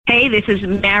Hey, this is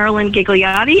Marilyn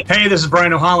Gigliotti. Hey, this is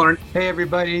Brian O'Halloran. Hey,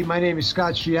 everybody. My name is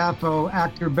Scott Schiaffo,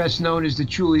 actor best known as the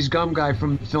Chulies Gum Guy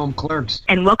from the film Clerks.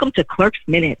 And welcome to Clerks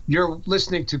Minute. You're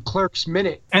listening to Clerks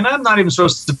Minute. And I'm not even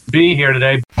supposed to be here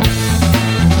today.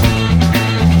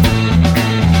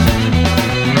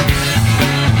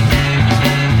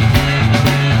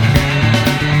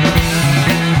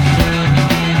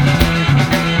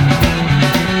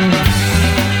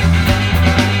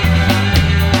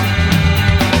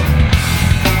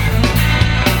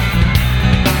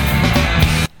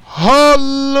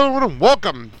 Hello and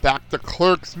welcome back to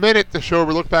Clerks Minute, the show where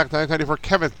we look back to 1994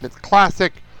 Kevin Smith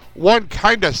classic, one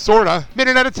kinda, sorta,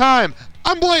 minute at a time.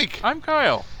 I'm Blake. I'm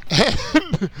Kyle.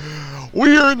 And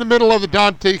we are in the middle of the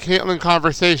Dante and Caitlin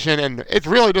conversation, and it's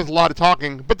really just a lot of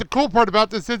talking. But the cool part about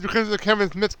this is because of the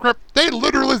Kevin Smith script, they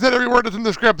literally said every word that's in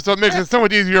the script, so it makes it so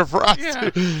much easier for us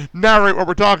to narrate what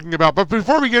we're talking about. But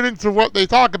before we get into what they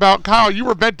talk about, Kyle, you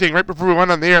were venting right before we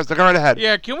went on the air, so go right ahead.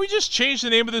 Yeah, can we just change the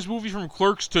name of this movie from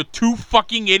Clerks to Two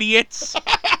Fucking Idiots?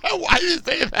 Why do you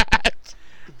say that?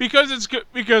 Because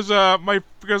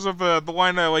of the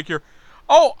line I like here.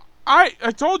 Oh, I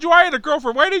told you I had a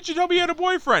girlfriend. Why didn't you tell me you had a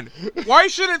boyfriend? Why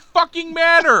should it fucking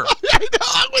matter? I know,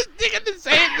 I was thinking the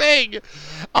same thing.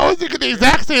 I was thinking the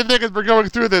exact same thing as we're going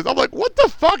through this. I'm like, what the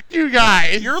fuck, you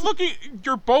guys? You're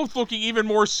both looking even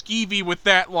more skeevy with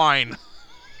that line.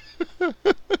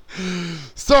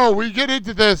 So we get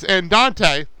into this, and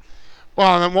Dante,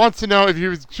 wants to know if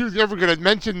she was ever going to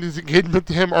mention this engagement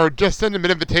to him or just send him an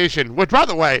invitation. Which, by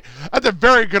the way, that's a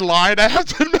very good line. I have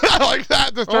to admit, I like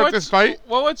that to start this fight.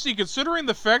 Well, let's see. Considering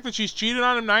the fact that she's cheated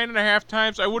on him 9.5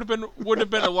 times, I would have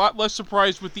been a lot less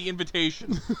surprised with the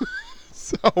invitation.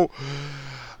 So,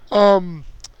 her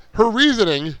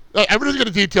reasoning. I'm just going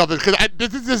to detail this because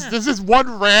this is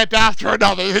one rant after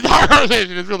another. This entire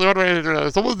conversation is really one rant after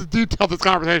another. So let's detail this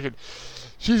conversation.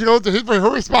 She goes to her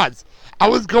response. I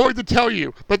was going to tell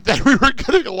you, but then we were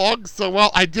getting along so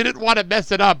well, I didn't want to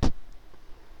mess it up.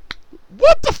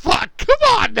 What the fuck? Come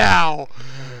on now.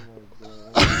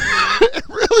 It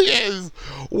really is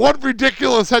one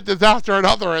ridiculous sentence after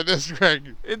another in this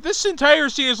ring. This entire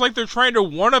scene is like they're trying to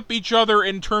one-up each other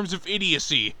in terms of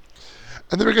idiocy.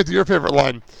 And then we get to your favorite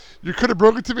line. You could have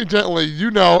broken it to me gently,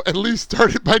 at least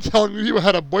started by telling me you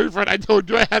had a boyfriend. I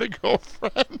told you I had a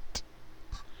girlfriend.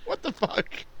 What the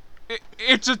fuck?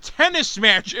 It's a tennis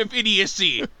match of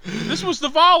idiocy. This was the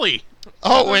volley.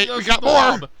 Oh, wait, we got more.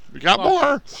 Lob. We got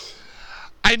more.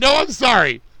 I know I'm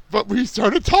sorry, but we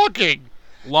started talking.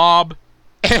 Lob.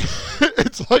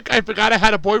 It's like I forgot I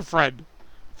had a boyfriend.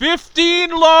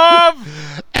 15,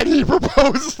 love. And he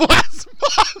proposed last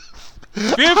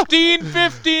month.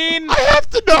 15. I have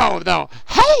to know, though,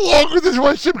 how long was this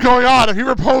relationship going on if he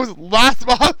proposed last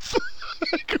month?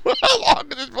 How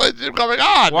long is this relationship going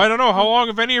on? Well, I don't know. How long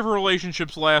have any of her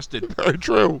relationships lasted? Very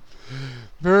true.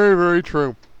 Very, very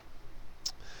true.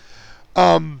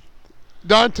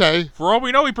 Dante. For all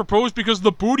we know, he proposed because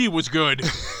the booty was good.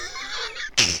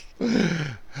 By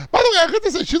the way, I got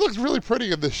to say, she looks really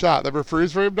pretty in this shot. The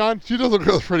freeze frame, Don. She does look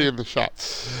really pretty in this shot.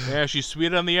 Yeah, she's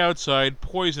sweet on the outside,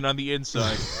 poison on the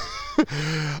inside.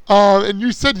 And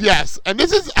you said yes, and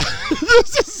this is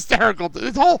this is hysterical.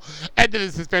 This whole end of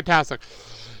this is fantastic.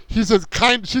 She says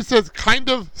kind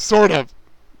of, sort of.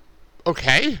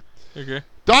 Okay.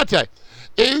 Dante,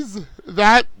 is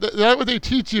that what they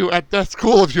teach you at that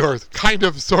school of yours? Kind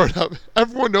of, sort of.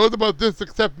 Everyone knows about this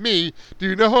except me. Do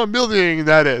you know how humiliating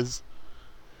that is?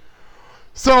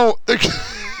 So, do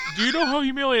you know how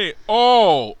humiliating?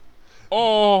 Oh.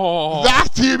 That's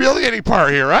the humiliating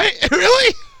part here, right?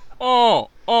 Really?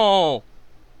 Oh.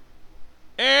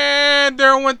 And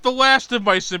there went the last of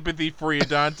my sympathy for you,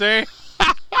 Dante.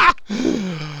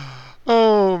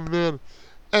 Oh, man.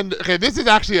 And, okay, this is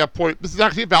actually a valid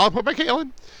point by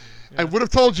Caitlin. Yeah. I would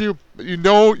have told you, but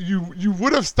you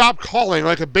would have stopped calling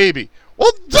like a baby.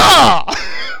 Well, duh!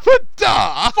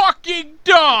 Duh! Fucking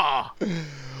duh!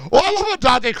 Well, I love how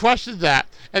Dante questioned that.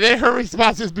 And then her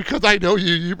response is, because I know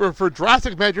you prefer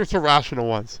drastic measures to rational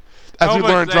ones. As we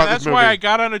learned throughout this movie. That's why I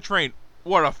got on a train.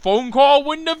 What, a phone call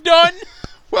wouldn't have done?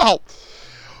 Well,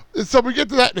 so we get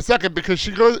to that in a second because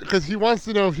he wants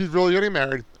to know if he's really getting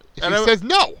married. She says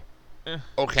no.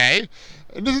 Okay.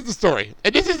 And this is the story.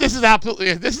 And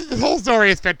this whole story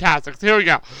is fantastic. So here we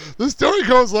go. The story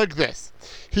goes like this.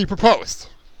 He proposed.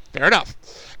 Fair enough.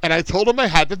 And I told him I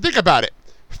had to think about it.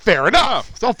 Fair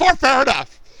enough. So far, fair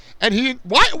enough. And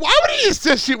why would he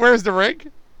insist she wears the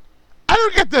ring? I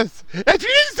don't get this. If you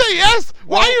didn't say yes,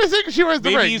 why do you think she wears the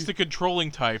ring? Maybe he's the controlling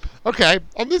type. Okay,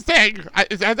 I'm just saying.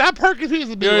 That part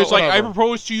confuses me. It's like, I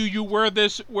propose to you, you wear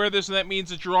this, and that means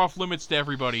that you're off limits to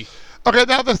everybody. Okay,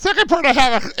 now the second part I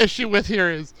have an issue with here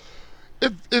is,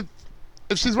 if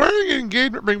she's wearing an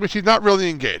engagement ring but she's not really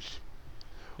engaged,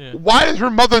 why does her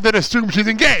mother then assume she's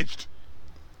engaged?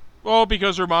 Well,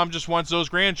 because her mom just wants those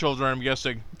grandchildren, I'm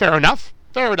guessing. Fair enough.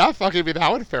 I'll give you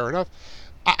that one. Fair enough.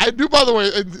 I do, by the way,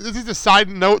 and this is a side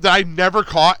note that I never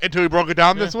caught until we broke it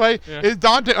down this way, is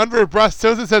Dante under her breath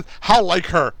says, how like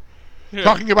her.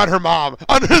 Talking about her mom.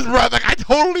 Under his breath. Like, I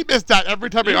totally miss that every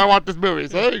time I watch this movie.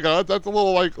 So there you go. That's a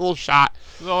little shot.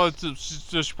 Well, it's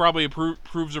just probably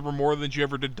proves of her more than she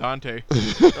ever did Dante.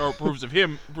 Or approves of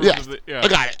him. I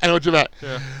got it. I know what you meant.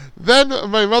 Yeah. Then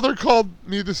my mother called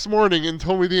me this morning and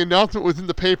told me the announcement was in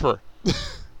the paper.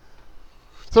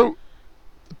 So,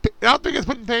 the announcement gets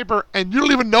put in paper, and you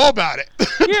don't even know about it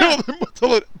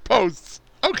until it posts.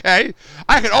 Okay.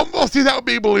 I can almost see that would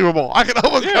be believable. I can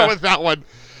almost go with that one.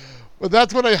 But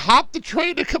that's when I hopped the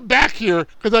train to come back here,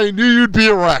 because I knew you'd be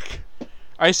a wreck.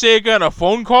 I say again, a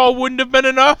phone call wouldn't have been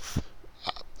enough?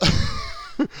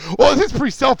 Well, this is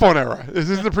pre-cell phone era. This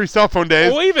is the pre-cell phone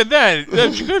days. Well, even then,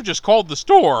 she could have just called the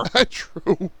store.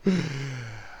 True.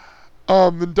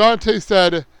 And Dante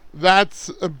said, that's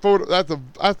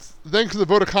thanks to the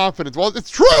vote of confidence. Well, it's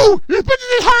true. You've been in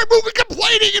the entire movie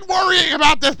complaining and worrying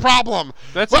about this problem.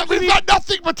 We've got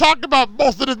nothing but talk about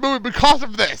most of this movie because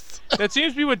of this. That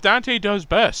seems to be what Dante does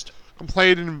best.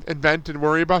 Complain and invent and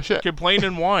worry about shit. Complain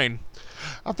and whine.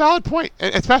 A valid point,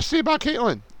 especially about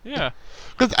Caitlin. Yeah.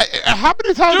 Because how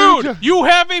many times... Dude, you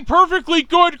have a perfectly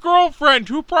good girlfriend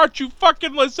who brought you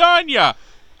fucking lasagna.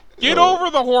 Get over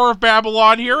the Whore of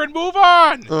Babylon here and move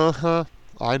on. Uh-huh.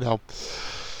 I know.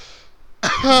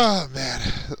 Oh, man.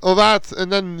 Well,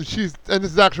 and this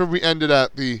is actually where we ended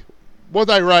at was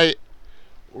I right?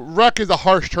 Wreck is a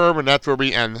harsh term, and that's where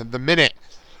we end. The minute.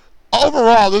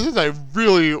 Overall, this is a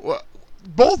really...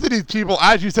 Both of these people,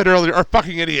 as you said earlier, are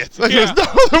fucking idiots. There's no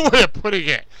other way of putting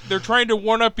it. They're trying to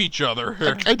one-up each other.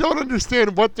 I don't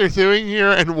understand what they're doing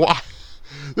here and why.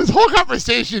 This whole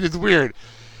conversation is weird.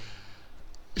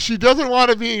 She doesn't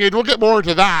want to be engaged. We'll get more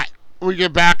into that when we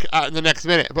get back in the next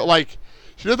minute. But,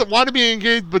 she doesn't want to be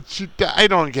engaged, but I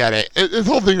don't get it. This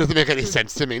whole thing doesn't make any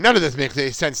sense to me. None of this makes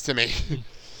any sense to me.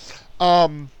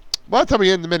 Well, tell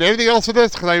me in a minute. Anything else with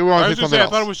this? Because I want to say something else.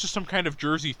 I thought it was just some kind of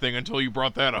Jersey thing until you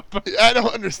brought that up. I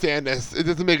don't understand this. It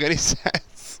doesn't make any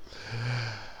sense.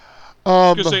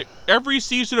 Because every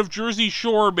season of Jersey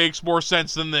Shore makes more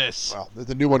sense than this. Well, there's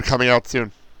a new one coming out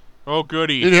soon. Oh,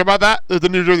 goody. Did you hear about that? There's a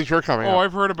new Jersey Shore coming out. Oh,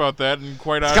 I've heard about that, and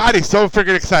quite honestly... Scotty's so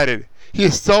freaking excited. He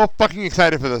is so fucking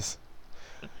excited for this.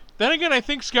 Then again, I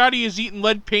think Scotty is eating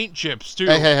lead paint chips, too.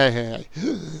 Hey.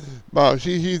 Well,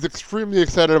 he's extremely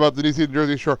excited about the new season of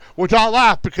Jersey Shore, which I'll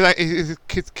laugh because his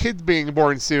kid's being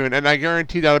born soon, and I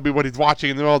guarantee that'll be what he's watching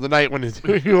in the middle of the night when he's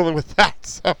dealing with that.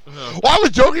 So, well, I was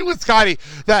joking with Scotty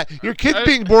that your kid's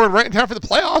being born right in time for the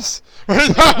playoffs. Right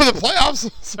in time for the playoffs.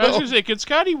 So. I was going to say, can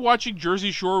Scotty watching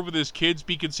Jersey Shore with his kids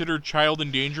be considered child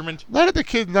endangerment? Not if the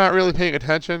kid's not really paying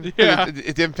attention. Yeah.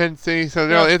 It's infancy, so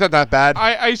it's not that bad.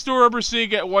 I still remember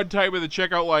seeing at one time in the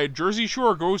checkout line, Jersey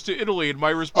Shore goes to Italy, and my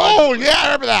response... Oh, yeah, I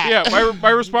remember that. Yeah, my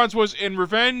response was, in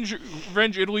revenge,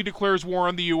 Italy declares war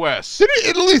on the U.S. Didn't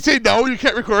Italy say, no, you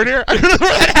can't record here? I could have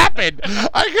sworn that happened.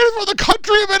 I could have sworn the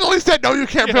country of Italy said, no, you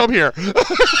can't film here.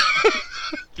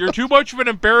 You're too much of an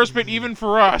embarrassment even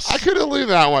for us. I couldn't leave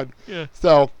that one. Yeah.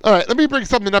 So, all right, let me bring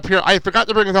something up here. I forgot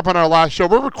to bring this up on our last show.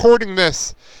 We're recording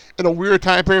this in a weird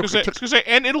time period.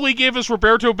 And Italy gave us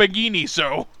Roberto Benigni,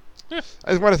 so... I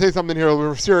just want to say something here.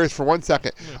 We're serious for 1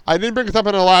 second. Yeah. I didn't bring this up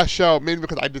in the last show, mainly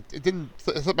because it didn't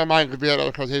slip my mind because we had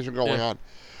other conversation going on.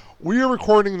 We are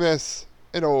recording this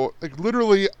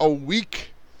literally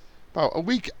about a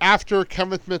week after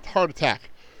Kevin Smith's heart attack.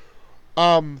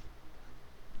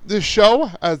 This show,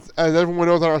 as everyone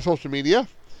knows on our social media,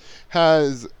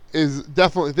 is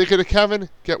definitely thinking of Kevin.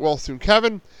 Get well soon,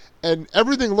 Kevin. And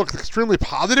everything looks extremely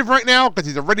positive right now because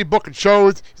he's already booking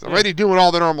shows. He's already doing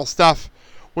all the normal stuff,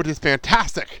 which is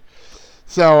fantastic.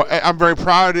 So I'm very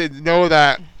proud to know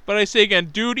that. But I say again,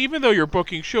 dude, even though you're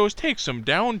booking shows, take some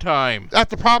downtime.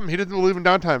 That's the problem. He doesn't believe in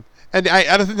downtime. And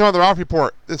I listened to him on the Ralph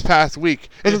Report this past week.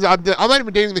 I'm not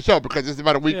even dating the show because it's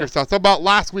about a week or so. So about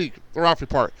last week, the Ralph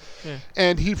Report. Yeah.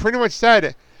 And he pretty much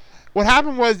said, what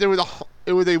happened was it was a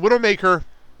Widowmaker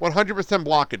 100%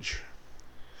 blockage.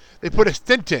 They put a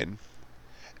stent in.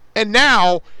 And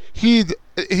now he's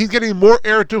getting more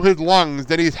air to his lungs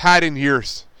than he's had in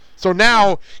years. So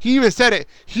now, he even said it,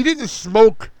 he didn't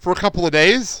smoke for a couple of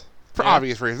days, for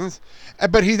obvious reasons.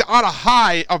 But he's on a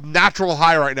high of natural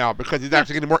high right now because he's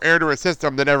actually getting more air to his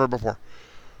system than ever before.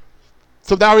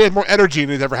 So now he has more energy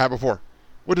than he's ever had before,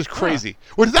 which is crazy.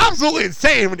 Which is absolutely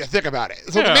insane when you think about it.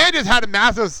 So the man just had a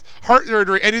massive heart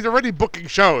surgery, and he's already booking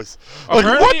shows. Like,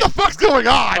 what the fuck's going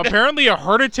on? Apparently a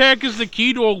heart attack is the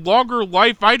key to a longer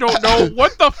life. I don't know.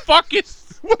 What the fuck is...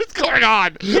 What is going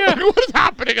on? Yeah. Like, what is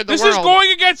happening in the world? This is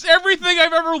going against everything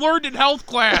I've ever learned in health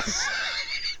class.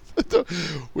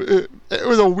 It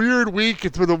was a weird week.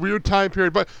 It was a weird time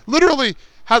period. But literally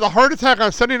had a heart attack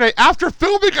on Sunday night after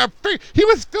filming he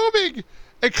was filming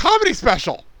a comedy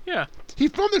special. Yeah. He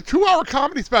filmed a 2-hour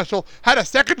comedy special, had a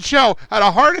second show, had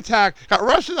a heart attack, got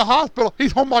rushed to the hospital.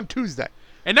 He's home on Tuesday.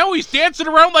 And now he's dancing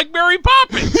around like Mary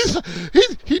Poppins.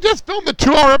 He just filmed a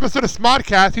 2-hour episode of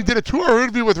Smodcast. He did a 2-hour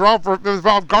interview with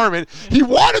Ralph Garman. He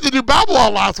wanted to do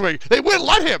Babylon last week. They wouldn't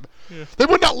let him. Yeah. They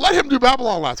would not let him do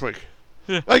Babylon last week.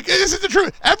 Yeah. Like, this is the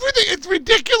truth. Everything, it's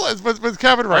ridiculous with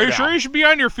Kevin right now. Are you sure you should be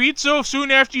on your feet so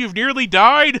soon after you've nearly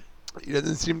died? He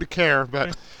doesn't seem to care,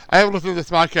 but I haven't listened to the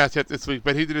Smodcast yet this week,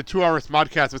 but he did a 2-hour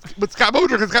Smodcast with Scott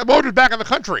Moser, because Scott Moser's back in the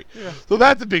country. Yeah. So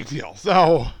that's a big deal.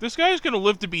 So this guy is going to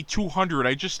live to be 200.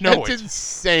 I just know it's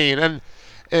insane.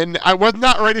 And I was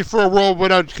not ready for a world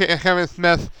without Kevin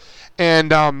Smith.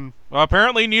 And well,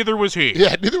 apparently neither was he.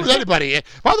 Yeah, neither was anybody.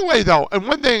 By the way, though, and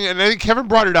one thing, and I think Kevin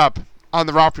brought it up on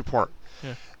the Ralph Report,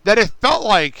 that it felt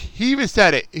like, he even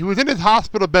said it, he was in his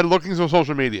hospital bed looking through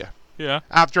social media. Yeah.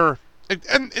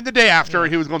 And the day after,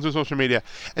 he was going through social media.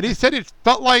 And he said it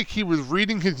felt like he was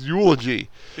reading his eulogy.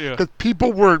 Yeah. Because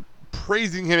people were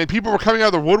praising him, and people were coming out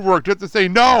of the woodwork just to say,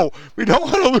 no, we don't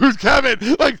want to lose Kevin.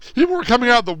 Like, people were coming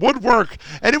out of the woodwork.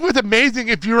 And it was amazing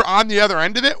if you were on the other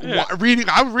end of it. Yeah.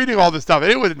 I was reading all this stuff,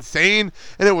 and it was insane,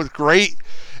 and it was great.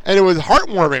 And it was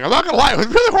heartwarming. I'm not going to lie. It was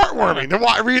really heartwarming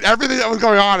to read everything that was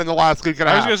going on in the last week and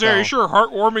a half. I was going to say, are you sure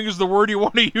heartwarming is the word you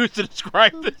want to use to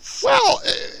describe this? Well,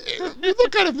 you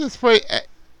look at it this way.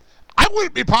 I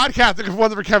wouldn't be podcasting if it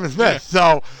wasn't for Kevin Smith.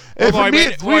 So, for me,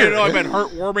 it's weird. I meant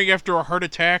heartwarming after a heart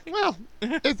attack. Well,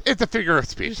 it's a figure of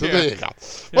speech. So there you go.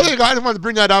 Well, there you go. I just wanted to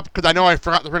bring that up because I know I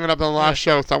forgot to bring it up on the last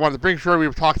show. So I wanted to bring sure we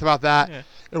talked about that. Yeah.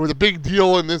 It was a big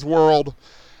deal in this world.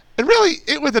 And really,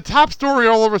 it was a top story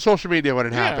all over social media when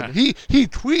it happened. He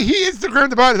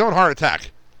Instagrammed about his own heart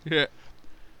attack. Yeah.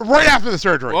 Right after the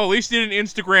surgery. Well, at least he didn't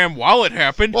Instagram while it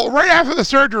happened. Well, right after the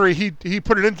surgery, he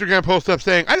put an Instagram post up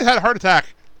saying, I just had a heart attack,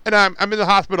 and I'm in the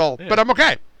hospital, but I'm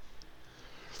okay.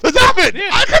 This happened! Yeah.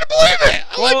 I couldn't believe it!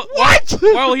 What?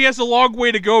 Well, he has a long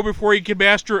way to go before he can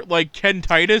master it like Ken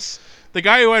Titus. The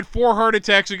guy who had 4 heart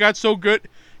attacks and got so good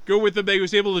with him that he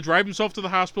was able to drive himself to the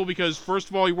hospital because first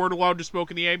of all you weren't allowed to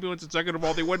smoke in the ambulance, and second of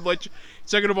all they wouldn't let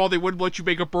you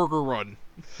make a burger run.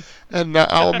 And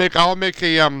I'll make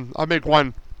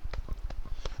one.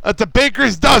 That's a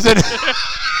baker's dozen.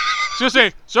 Just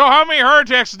say, so how many heart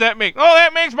attacks does that make? Oh,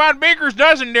 that makes about a baker's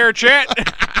dozen there, chat. All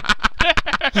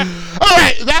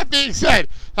right, that being said,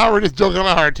 now we're just joking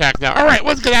about heart attack now. All right,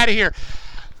 let's get out of here.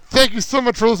 Thank you so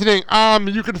much for listening.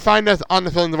 You can find us on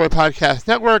the Filling the Void Podcast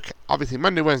Network, obviously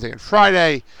Monday, Wednesday, and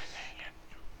Friday.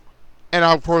 And,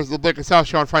 of course, the Blake and South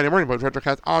Show on Friday morning, but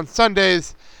Retrocast on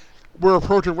Sundays. We're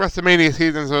approaching WrestleMania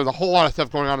season, so there's a whole lot of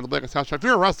stuff going on in the Blake and South Show. If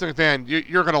you're a wrestling fan,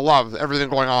 you're going to love everything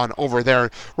going on over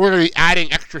there. We're going to be adding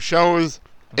extra shows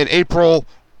in April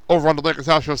over on the Blake and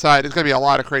South Show side. It's going to be a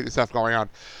lot of crazy stuff going on.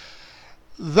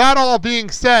 That all being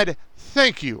said,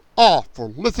 thank you all for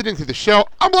listening to the show.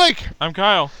 I'm Blake. I'm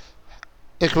Kyle.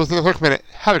 It goes in a quick minute.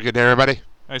 Have a good day, everybody.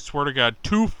 I swear to God,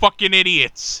 2 fucking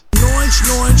idiots.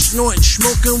 Snoring,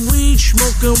 smoking weed,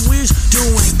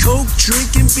 doing coke,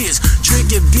 drinking beers,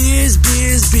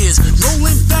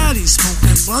 rolling fatties,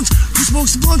 smoking blunts. Who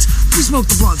smokes the blunts? We smoke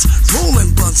the blunts,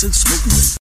 rolling blunts and smoking.